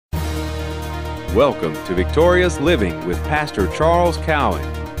Welcome to Victorious Living with Pastor Charles Cowan.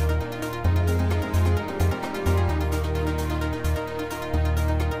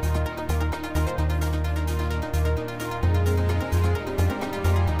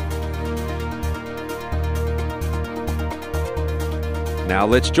 Now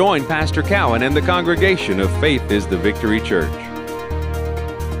let's join Pastor Cowan and the congregation of Faith is the Victory Church.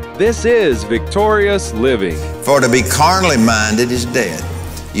 This is Victorious Living. For to be carnally minded is death.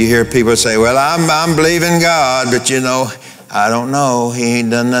 You hear people say, well, I'm believing God, but you know, I don't know. He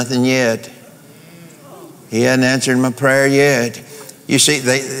ain't done nothing yet. He hasn't answered my prayer yet. You see,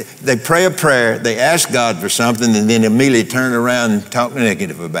 they pray a prayer, they ask God for something, and then immediately turn around and talk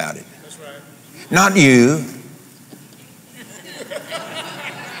negative about it. That's right. Not you.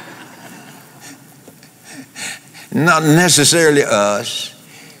 Not necessarily us.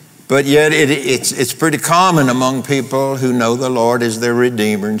 But yet it's pretty common among people who know the Lord as their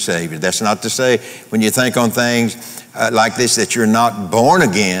Redeemer and Savior. That's not to say when you think on things like this that you're not born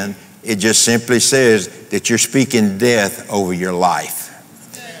again. It just simply says that you're speaking death over your life.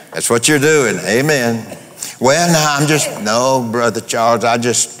 That's what you're doing. Amen. Well, no, Brother Charles, I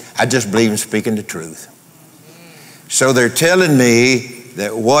just believe in speaking the truth. So they're telling me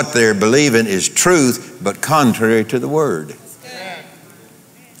that what they're believing is truth, but contrary to the Word.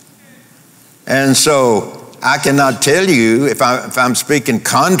 And so I cannot tell you, if I'm speaking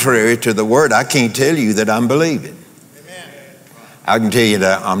contrary to the Word, I can't tell you that I'm believing. Amen. I can tell you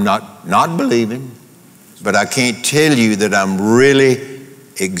that I'm not believing, but I can't tell you that I'm really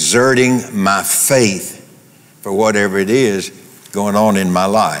exerting my faith for whatever it is going on in my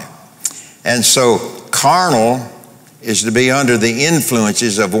life. And so carnal is to be under the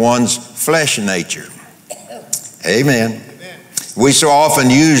influences of one's flesh nature. Amen. We so often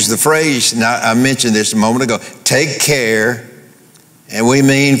use the phrase, now I mentioned this a moment ago, take care, and we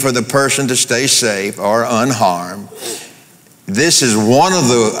mean for the person to stay safe or unharmed. This is one of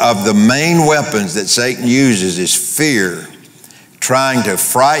the main weapons that Satan uses is fear, trying to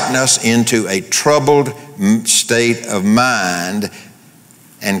frighten us into a troubled state of mind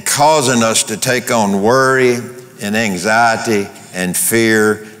and causing us to take on worry and anxiety and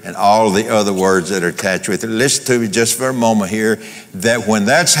fear and all the other words that are attached with it. Listen to me just for a moment here, that when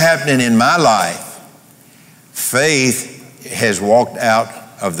that's happening in my life, faith has walked out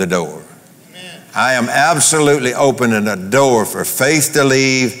of the door. Amen. I am absolutely opening a door for faith to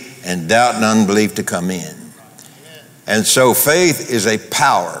leave and doubt and unbelief to come in. Amen. And so faith is a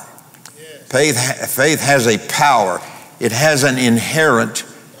power. Yes. Faith has a power. It has an inherent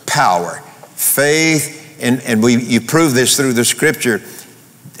power. Faith, and you prove this through the Scripture.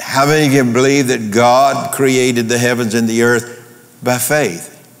 How many of you believe that God created the heavens and the earth by faith?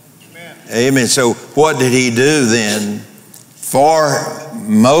 Amen. Amen. So what did he do then for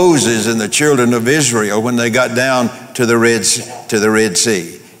Moses and the children of Israel when they got down to the Red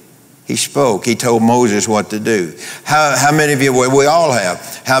Sea? He spoke. He told Moses what to do. How many of you, well, we all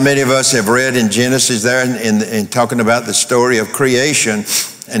have, how many of us have read in Genesis there in talking about the story of creation,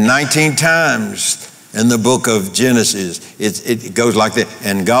 and 19 times in the book of Genesis, it goes like that.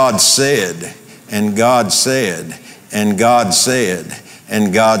 And God said, and God said, and God said,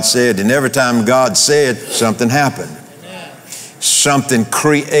 and God said. And every time God said, something happened. Amen. Something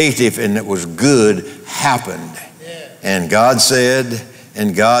creative and that was good happened. Yeah. And God said,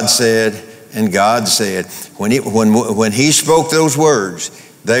 and God said, and God said. When he spoke those words,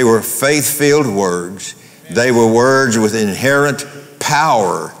 they were faith-filled words. Amen. They were words with inherent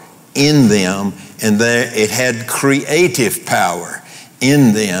power in them, and it had creative power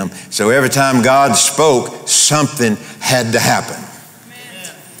in them. So every time God spoke, something had to happen.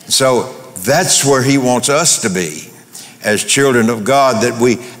 Amen. So that's where he wants us to be as children of God, that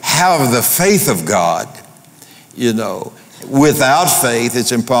we have the faith of God. You know, without faith,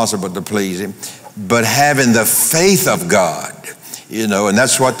 it's impossible to please him. But having the faith of God, you know, and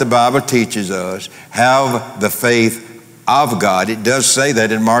that's what the Bible teaches us, have the faith of God. It does say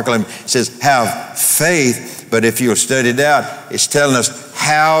that in Mark 11. It says, have faith, but if you'll study it out, it's telling us,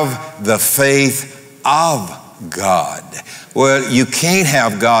 have the faith of God. Well, you can't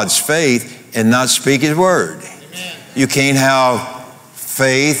have God's faith and not speak his word. Amen. You can't have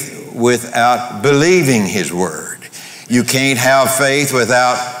faith without believing his word. You can't have faith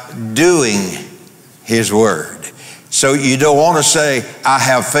without doing his word. So you don't want to say, I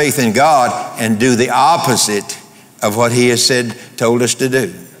have faith in God, and do the opposite of what he has told us to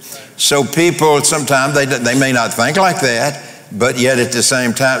do. So people sometimes, they may not think like that, but yet at the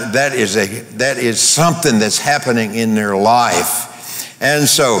same time, that is something that's happening in their life. And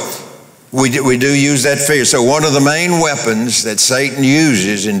so We do use that fear. So one of the main weapons that Satan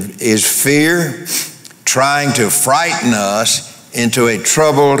uses is fear, trying to frighten us into a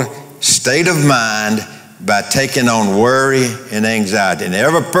troubled state of mind by taking on worry and anxiety. And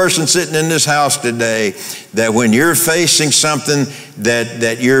every person sitting in this house today, that when you're facing something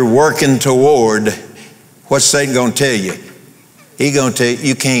that you're working toward, what's Satan going to tell you? He's going to tell you,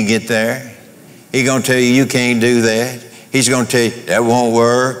 you can't get there. He's going to tell you, you can't do that. He's going to tell you, that won't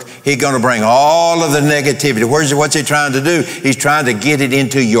work. He's going to bring all of the negativity. What's he trying to do? He's trying to get it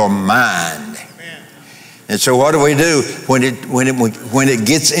into your mind. Amen. And so what do? When it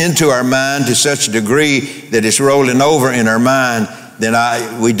gets into our mind to such a degree that it's rolling over in our mind,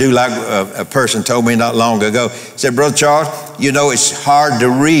 then we do like a person told me not long ago. He said, Brother Charles, you know, it's hard to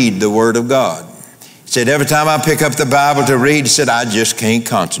read the Word of God. He said, every time I pick up the Bible to read, he said, I just can't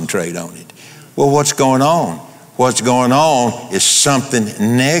concentrate on it. Well, what's going on? What's going on is something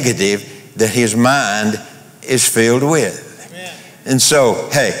negative that his mind is filled with. Amen. And so,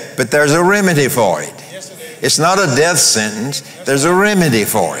 hey, but there's a remedy for it. Yes, it's not a death sentence. There's a remedy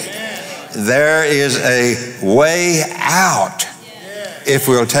for it. Amen. There is a way out if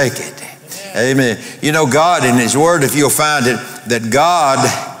we'll take it. Amen. You know, God in His Word, if you'll find it, that God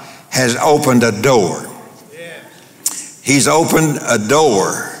has opened a door. He's opened a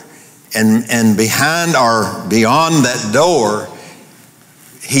door. And behind or beyond that door,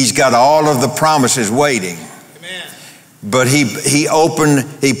 He's got all of the promises waiting. Amen. But he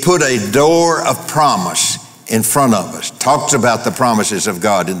put a door of promise in front of us. Talks about the promises of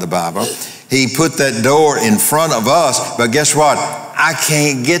God in the Bible. He put that door in front of us, but guess what? I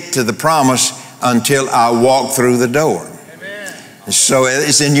can't get to the promise until I walk through the door. Amen. So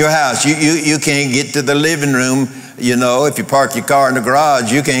it's in your house. You can't get to the living room. You know, if you park your car in the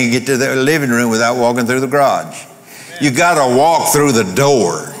garage, you can't get to the living room without walking through the garage. You got to walk through the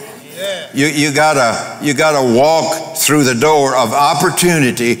door. You gotta walk through the door of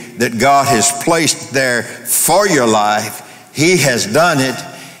opportunity that God has placed there for your life. He has done it.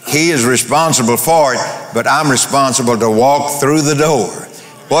 He is responsible for it, but I'm responsible to walk through the door.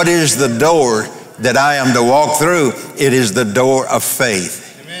 What is the door that I am to walk through? It is the door of faith.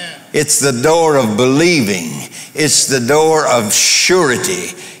 It's the door of believing. It's the door of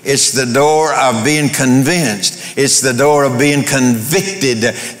surety. It's the door of being convinced. It's the door of being convicted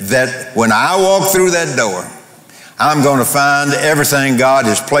that when I walk through that door, I'm going to find everything God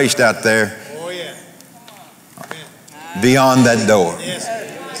has placed out there beyond that door.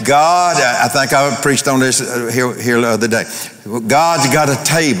 God, I think I preached on this here the other day. God's got a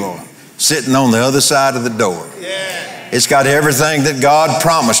table sitting on the other side of the door. It's got everything that God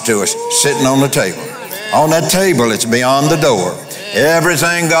promised to us sitting on the table. On that table, it's beyond the door.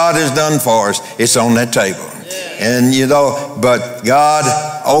 Everything God has done for us, it's on that table. And you know, but God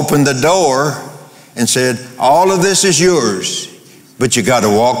opened the door and said, all of this is yours, but you got to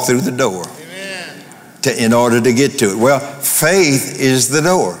walk through the door in order to get to it. Well, faith is the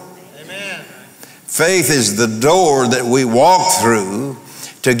door. Faith is the door that we walk through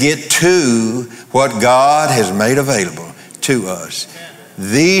to get to what God has made available to us.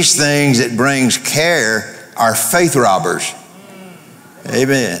 These things that brings care are faith robbers.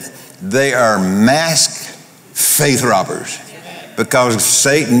 Amen. They are masked faith robbers because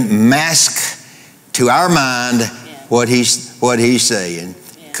Satan masks to our mind what he's saying,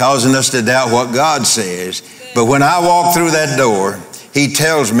 causing us to doubt what God says. But when I walk through that door, He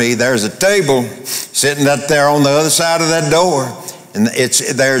tells me there's a table sitting up there on the other side of that door, and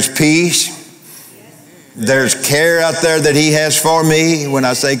there's peace. There's care out there that He has for me. When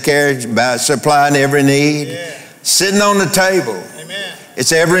I say care, it's about supplying every need. Sitting on the table.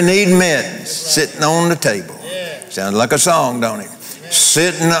 It's every need met. Sitting on the table. Sounds like a song, don't it?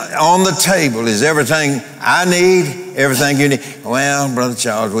 Sitting on the table is everything I need, everything you need. Well, Brother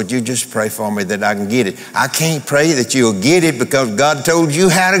Charles, would you just pray for me that I can get it? I can't pray that you'll get it because God told you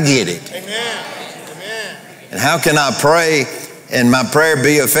how to get it. Amen. And how can I pray and my prayer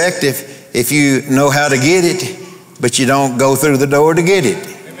be effective if you know how to get it, but you don't go through the door to get it?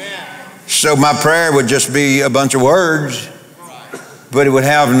 Amen. So my prayer would just be a bunch of words, but it would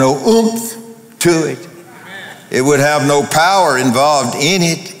have no oomph to it. It would have no power involved in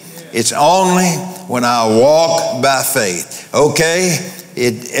it. It's only when I walk by faith. Okay,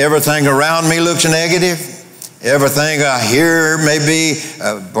 everything around me looks negative. Everything I hear may be,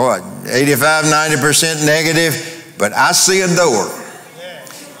 85, 90% negative, but I see a door.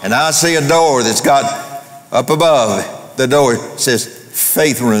 And I see a door that's got up above the door, it says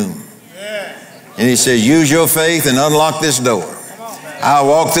faith room. And He says, use your faith and unlock this door. I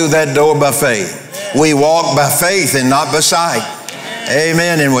walk through that door by faith. We walk by faith and not by sight.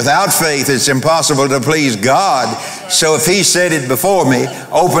 Amen. And without faith, it's impossible to please God. So if he said it before me,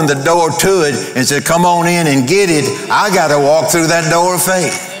 opened the door to it and said, come on in and get it, I got to walk through that door of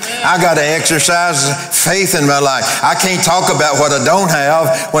faith. I got to exercise faith in my life. I can't talk about what I don't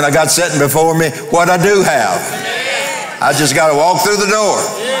have when I got sitting before me what I do have. I just got to walk through the door.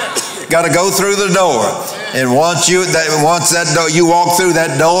 Got to go through the door. And once you walk through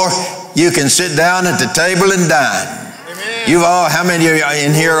that door, you can sit down at the table and dine. You've all, how many of you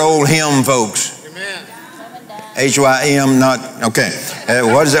in here are old hymn folks? H-Y-M, not, okay.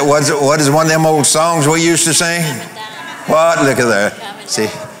 What is it? What is one of them old songs we used to sing? What? Look at there. See,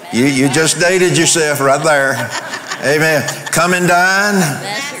 you just dated yourself right there. Amen. Come and dine.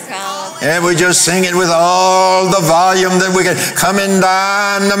 And we just sing it with all the volume that we can. Come and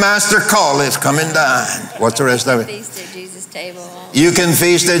dine, the master calleth. Come and dine. What's the rest of it? Feast at Jesus' table. You can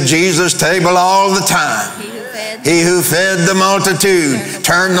feast at Jesus' table all the time. He who fed the multitude,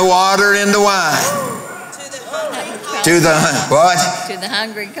 turned the water into wine. To the what? To the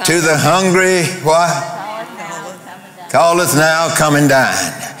hungry. To the hungry what? Calleth now, come and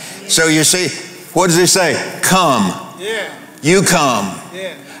dine. So you see, what does he say? Come. You come.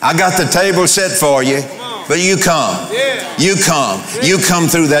 I got the table set for you, but you come. You come. You come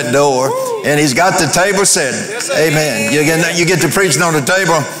through that door, and he's got the table set. Amen. You get to preaching on the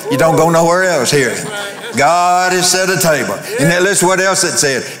table, you don't go nowhere else here. God has set a table. And then listen what else it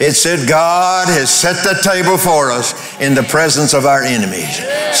said. It said God has set the table for us in the presence of our enemies.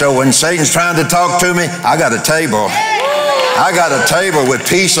 So when Satan's trying to talk to me, I got a table. I got a table with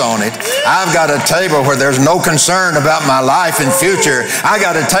peace on it. I've got a table where there's no concern about my life and future. I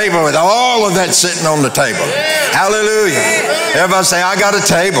got a table with all of that sitting on the table. Hallelujah. Everybody say, I got a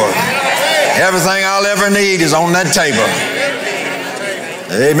table. Everything I'll ever need is on that table.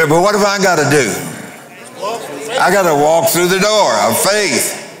 Amen. But what have I got to do? I got to walk through the door of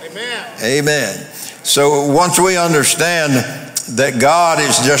faith. Amen. So once we understand that God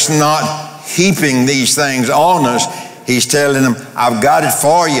is just not heaping these things on us, he's telling them, I've got it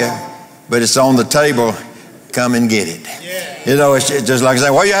for you, but it's on the table. Come and get it. You know, it's just like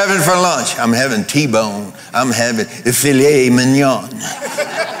saying, what are you having for lunch? I'm having T-bone. I'm having filet mignon.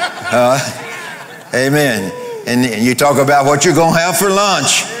 Amen. And you talk about what you're going to have for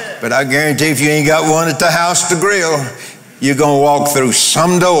lunch. But I guarantee if you ain't got one at the house to grill, you're going to walk through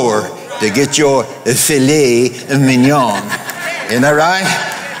some door to get your filet mignon. Isn't that right?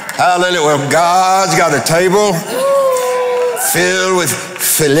 Hallelujah. Well, God's got a table filled with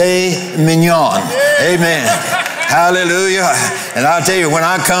filet mignon. Amen. Hallelujah. And I'll tell you, when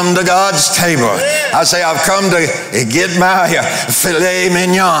I come to God's table, I say, I've come to get my filet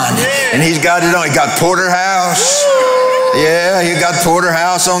mignon. And he's got it on. He got porterhouse. Yeah, you got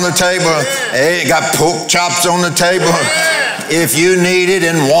porterhouse on the table. Hey, you got pork chops on the table. If you need it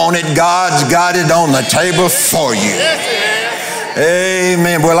and want it, God's got it on the table for you.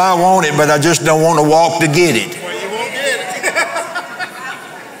 Amen. Well, I want it, but I just don't want to walk to get it.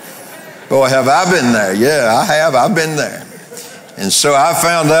 Boy, have I been there. Yeah, I have. I've been there. And so I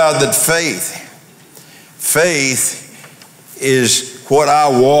found out that faith is what I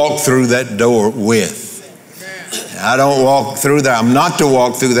walk through that door with. I don't walk through there. I'm not to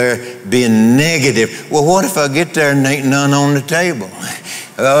walk through there being negative. Well, what if I get there and ain't none on the table?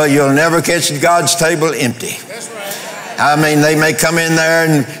 You'll never catch God's table empty. I mean, they may come in there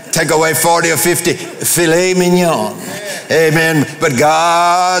and take away 40 or 50 filet mignon. Amen. But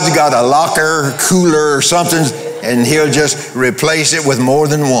God's got a locker, cooler, or something, and he'll just replace it with more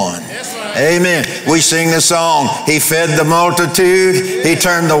than one. Amen. We sing the song, he fed the multitude, he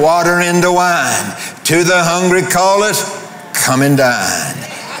turned the water into wine. To the hungry calleth, come and dine.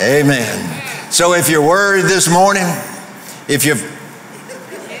 Amen. So if you're worried this morning, if you're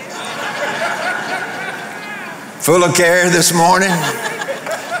full of care this morning,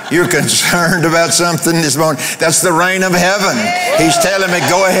 you're concerned about something this morning, that's the rain of heaven. He's telling me,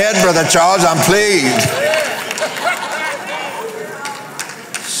 go ahead, Brother Charles, I'm pleased.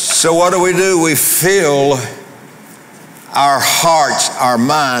 So what do? We fill our hearts, our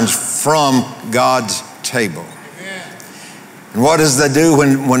minds from God's table. And what does that do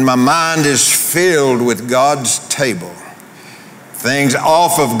when my mind is filled with God's table? Things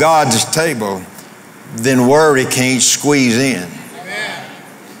off of God's table, then worry can't squeeze in.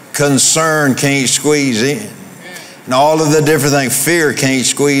 Concern can't squeeze in. And all of the different things, fear can't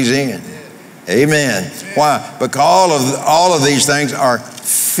squeeze in. Amen. Why? Because all of these things are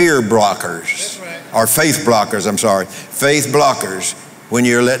fear blockers, or faith blockers, I'm sorry. Faith blockers when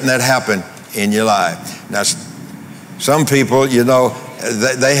you're letting that happen in your life. Now, some people, you know,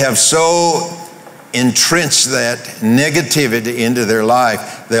 they have so entrench that negativity into their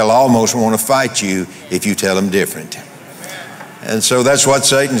life, they'll almost want to fight you if you tell them different. And so that's what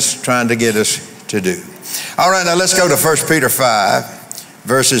Satan's trying to get us to do. All right, now let's go to 1 Peter 5,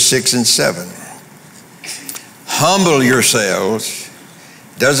 verses 6 and 7. Humble yourselves.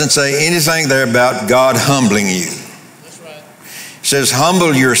 Doesn't say anything there about God humbling you. That's right. It says,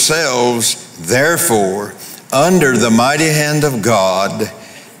 humble yourselves, therefore, under the mighty hand of God,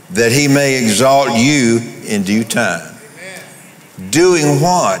 that he may exalt you in due time. Amen. Doing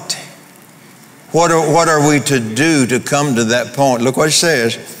what? What are we to do to come to that point? Look what it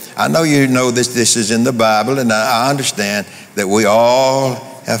says. I know you know this is in the Bible, and I understand that we all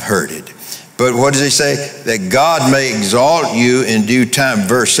have heard it. But what does he say? That God may exalt you in due time.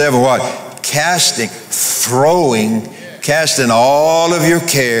 Verse 7, what? Casting all of your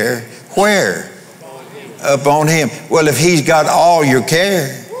care, where? Upon him. Well, if he's got all your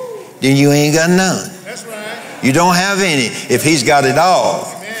care, then you ain't got none. That's right. You don't have any if he's got it all.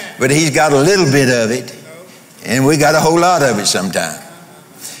 Amen. But he's got a little bit of it, and we got a whole lot of it sometimes.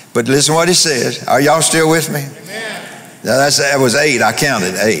 But listen what he says. Are y'all still with me? Amen. Now that was 8. I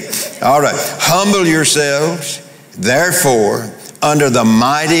counted 8. All right. Humble yourselves, therefore, under the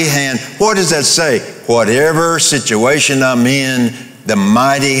mighty hand. What does that say? Whatever situation I'm in, the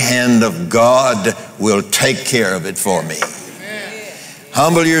mighty hand of God will take care of it for me. Amen.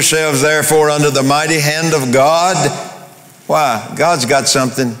 Humble yourselves, therefore, under the mighty hand of God. Why? God's got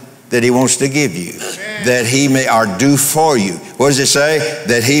something that he wants to give you, that he may, or do for you. What does it say?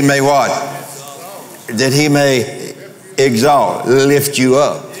 That he may what? That he may exalt, lift you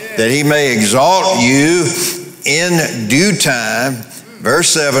up. That he may exalt you in due time. Verse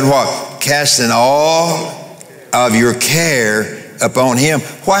 7, what? Casting all of your care upon him.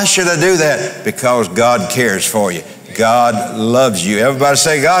 Why should I do that? Because God cares for you. God loves you. Everybody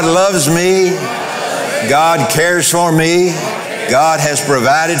say, God loves me. God cares for me. God has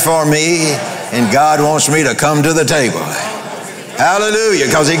provided for me. And God wants me to come to the table. Hallelujah.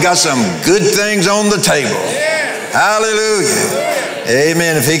 Because he got some good things on the table. Hallelujah.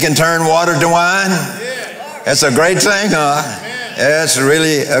 Amen. If he can turn water to wine, that's a great thing, huh? That's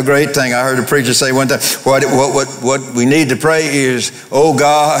really a great thing. I heard a preacher say one time, what we need to pray is, oh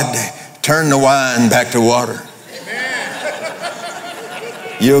God, turn the wine back to water.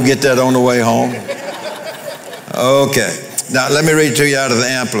 You'll get that on the way home. Okay. Now let me read to you out of the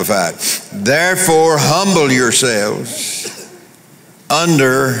Amplified. Therefore, humble yourselves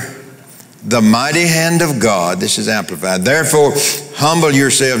under the mighty hand of God. This is Amplified. Therefore, humble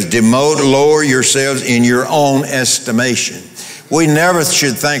yourselves, demote, lower yourselves in your own estimation. We never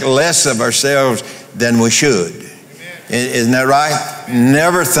should think less of ourselves than we should. Amen. Isn't that right?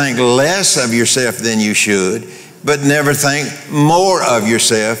 Never think less of yourself than you should, but never think more of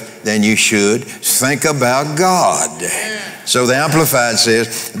yourself than you should. Think about God. Amen. So the Amplified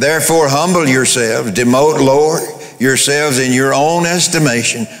says, therefore humble yourselves, demote, lower yourselves in your own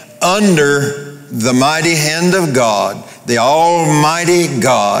estimation, under the mighty hand of God, the almighty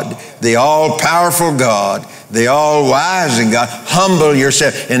God, the all-powerful God, the all-wise in God. Humble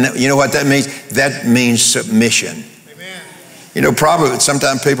yourself. And you know what that means? That means submission. Amen. You know, probably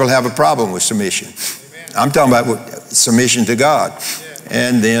sometimes people have a problem with submission. Amen. I'm talking about submission to God. Yeah.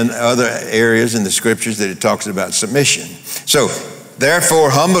 And then other areas in the scriptures that it talks about submission. So, therefore,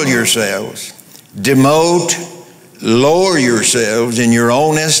 humble yourselves, demote, lower yourselves in your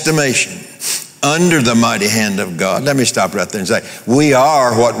own estimation under the mighty hand of God. Let me stop right there and say, we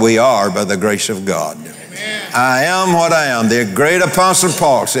are what we are by the grace of God. Amen. I am what I am. The great apostle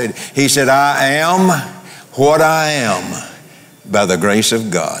Paul said, he said, I am what I am by the grace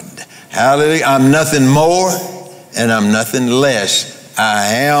of God. Hallelujah. I'm nothing more and I'm nothing less. I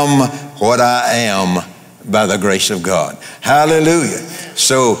am what I am by the grace of God. Hallelujah.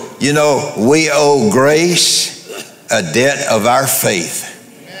 So, you know, we owe grace a debt of our faith.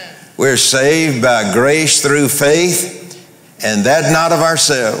 We're saved by grace through faith, and that not of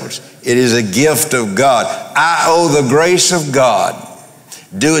ourselves. It is a gift of God. I owe the grace of God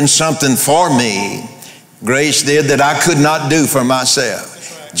doing something for me. Grace did that I could not do for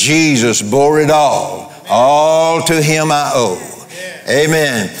myself. Jesus bore it all. All to him I owe.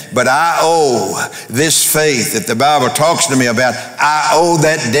 Amen. But I owe this faith that the Bible talks to me about. I owe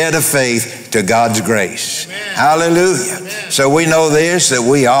that debt of faith to God's grace. Amen. Hallelujah. Amen. So we know this, that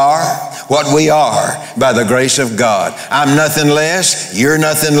we are what we are by the grace of God. I'm nothing less, you're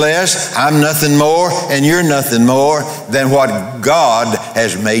nothing less, I'm nothing more, and you're nothing more than what God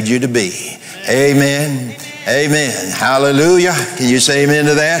has made you to be. Amen. Amen. Hallelujah. Can you say amen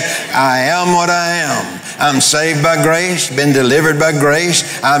to that? I am what I am. I'm saved by grace, been delivered by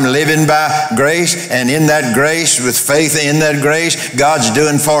grace. I'm living by grace. And in that grace, with faith in that grace, God's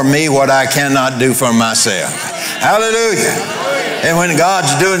doing for me what I cannot do for myself. Hallelujah. And when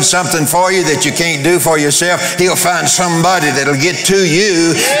God's doing something for you that you can't do for yourself, He'll find somebody that'll get to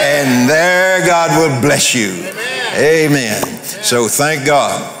you, and there God will bless you. Amen. So thank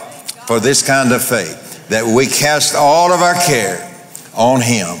God for this kind of faith, that we cast all of our care on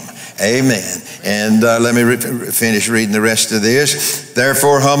Him. Amen. And let me finish reading the rest of this.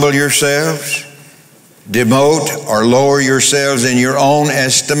 Therefore, humble yourselves, demote or lower yourselves in your own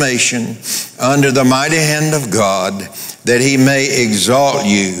estimation under the mighty hand of God, that He may exalt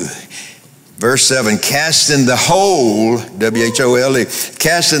you. Verse 7, casting the whole, W-H-O-L-E,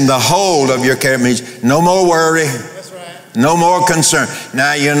 casting the whole of your care means no more worry, no more concern.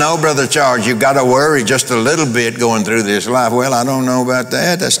 Now, you know, Brother Charles, you've got to worry just a little bit going through this life. Well, I don't know about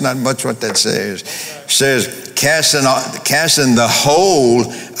that. That's not much what that says. It says, casting the whole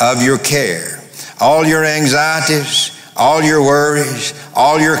of your care, all your anxieties, all your worries,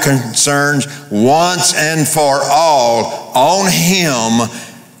 all your concerns, once and for all, on Him,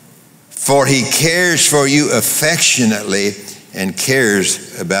 for He cares for you affectionately and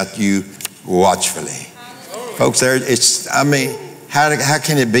cares about you watchfully. Folks, how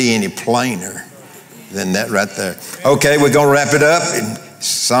can it be any plainer than that right there? Okay, we're going to wrap it up in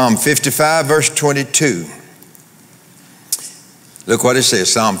Psalm 55, verse 22. Look what it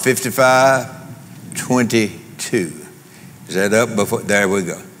says, Psalm 55, 22. Is that up before? There we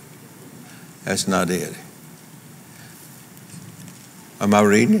go. That's not it. Am I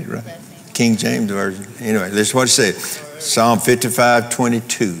reading it right? King James Version. Anyway, this is what it says. Psalm 55,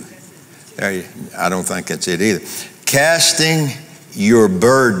 22. I don't think that's it either. Casting your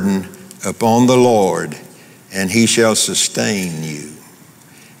burden upon the Lord, and He shall sustain you.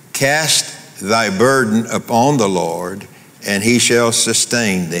 Cast thy burden upon the Lord, and He shall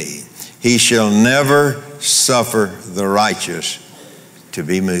sustain thee. He shall never suffer the righteous to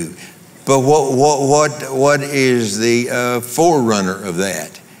be moved. But what is the forerunner of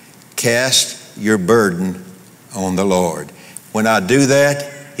that? Cast your burden on the Lord. When I do that,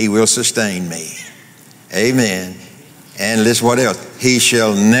 He will sustain me. Amen. And listen, what else? He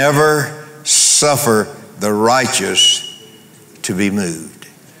shall never suffer the righteous to be moved.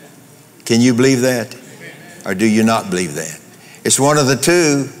 Can you believe that? Or do you not believe that? It's one of the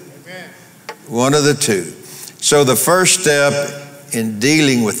two. One of the two. So the first step in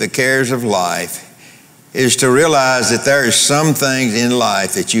dealing with the cares of life is to realize that there are some things in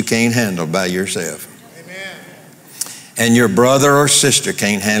life that you can't handle by yourself. Amen. And your brother or sister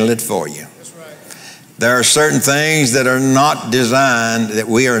can't handle it for you. That's right. There are certain things that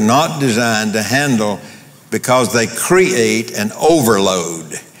we are not designed to handle, because they create an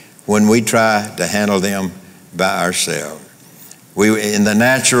overload when we try to handle them by ourselves. In the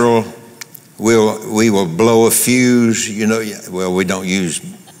natural, we will blow a fuse, well, we don't use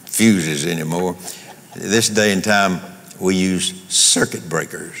fuses anymore. This day and time, we use circuit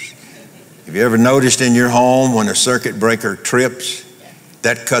breakers. Have you ever noticed in your home when a circuit breaker trips,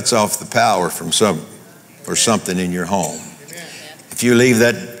 that cuts off the power for something in your home? If you leave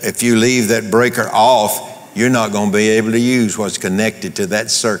that breaker off, you're not going to be able to use what's connected to that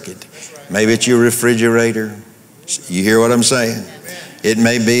circuit. Maybe it's your refrigerator. You hear what I'm saying? It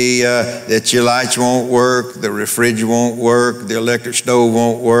may be that your lights won't work, the refrigerator won't work, the electric stove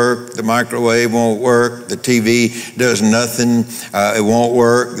won't work, the microwave won't work, the TV does nothing, it won't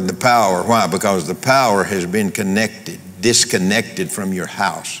work, the power. Why? Because the power has been disconnected from your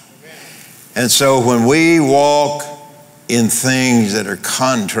house. And so when we walk in things that are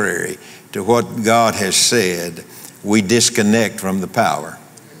contrary to what God has said, we disconnect from the power.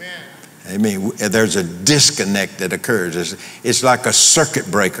 Amen. There's a disconnect that occurs. It's like a circuit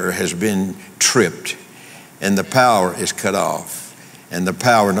breaker has been tripped and the power is cut off. And the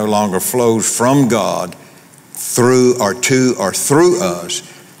power no longer flows from God through or to or through us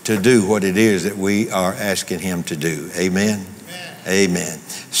to do what it is that we are asking Him to do. Amen? Amen.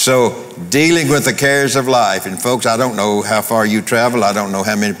 So dealing with the cares of life. And folks, I don't know how far you travel. I don't know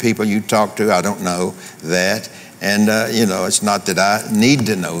how many people you talk to. I don't know that. And, it's not that I need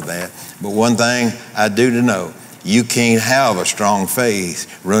to know that. But one thing I do to know, you can't have a strong faith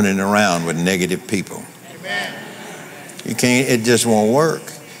running around with negative people. Amen. You can't, it just won't work.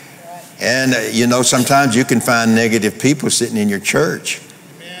 And, sometimes you can find negative people sitting in your church.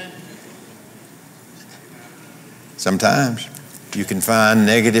 Amen. Sometimes you can find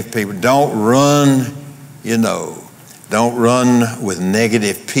negative people. Don't run with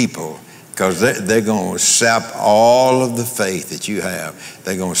negative people, because they're going to sap all of the faith that you have.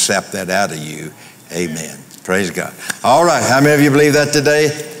 They're going to sap that out of you, Amen. Praise God. All right, how many of you believe that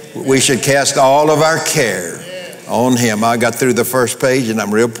today? We should cast all of our care on Him. I got through the first page and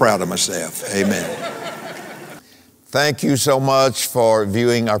I'm real proud of myself. Amen. Thank you so much for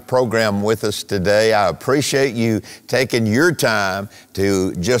viewing our program with us today. I appreciate you taking your time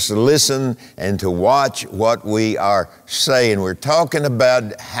to just listen and to watch what we are saying. We're talking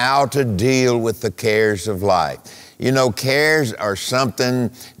about how to deal with the cares of life. You know, cares are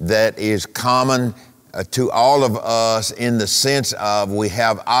something that is common to all of us in the sense of we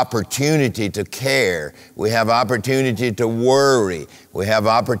have opportunity to care. We have opportunity to worry. We have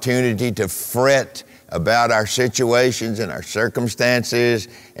opportunity to fret about our situations and our circumstances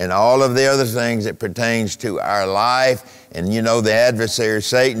and all of the other things that pertains to our life. And you know, the adversary,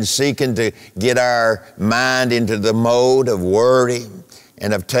 Satan, seeking to get our mind into the mode of worry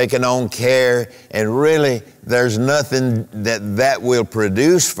and of taking on care. And really, there's nothing that will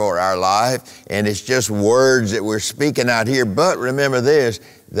produce for our life. And it's just words that we're speaking out here. But remember this,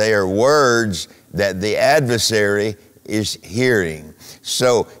 they are words that the adversary is hearing.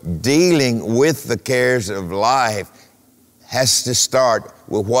 So dealing with the cares of life has to start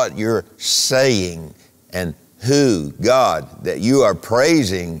with what you're saying and who, God, that you are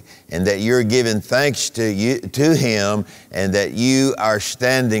praising and that you're giving thanks to Him, and that you are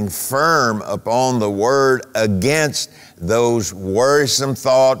standing firm upon the Word against those worrisome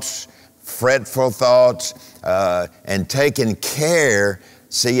thoughts, fretful thoughts, and taking care,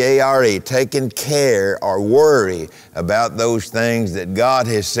 C-A-R-E, taking care or worry about those things that God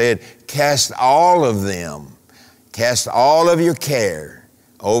has said, cast all of them, cast all of your care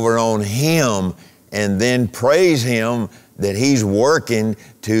over on Him, and then praise Him that He's working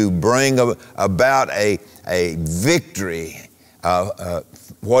to bring about a victory,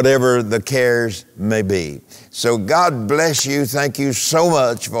 whatever the cares may be. So God bless you. Thank you so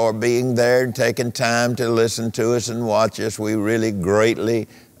much for being there and taking time to listen to us and watch us. We really greatly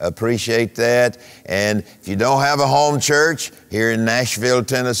appreciate that. And if you don't have a home church here in Nashville,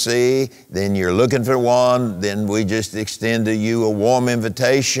 Tennessee, then you're looking for one, then we just extend to you a warm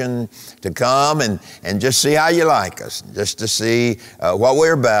invitation to come and just see how you like us, just to see what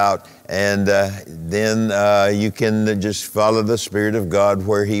we're about. And then you can just follow the Spirit of God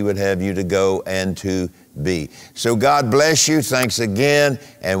where He would have you to go and to be. So God bless you. Thanks again.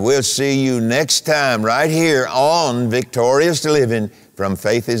 And we'll see you next time right here on Victorious Living from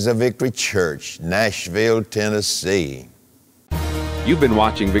Faith is the Victory Church, Nashville, Tennessee. You've been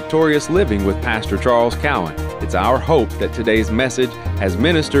watching Victorious Living with Pastor Charles Cowan. It's our hope that today's message has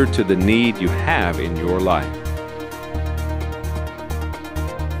ministered to the need you have in your life.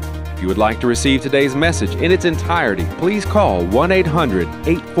 If you would like to receive today's message in its entirety, please call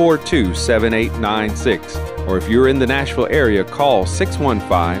 1-800-842-7896. Or if you're in the Nashville area, call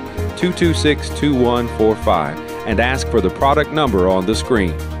 615-226-2145 and ask for the product number on the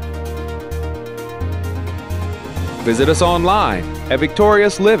screen. Visit us online at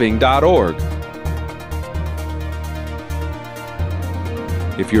victoriousliving.org.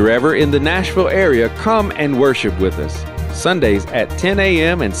 If you're ever in the Nashville area, come and worship with us. Sundays at 10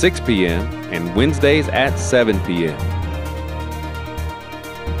 a.m. and 6 p.m. and Wednesdays at 7 p.m.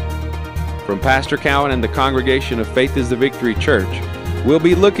 From Pastor Cowan and the congregation of Faith is the Victory Church, we'll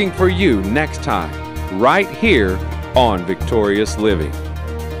be looking for you next time, right here on Victorious Living.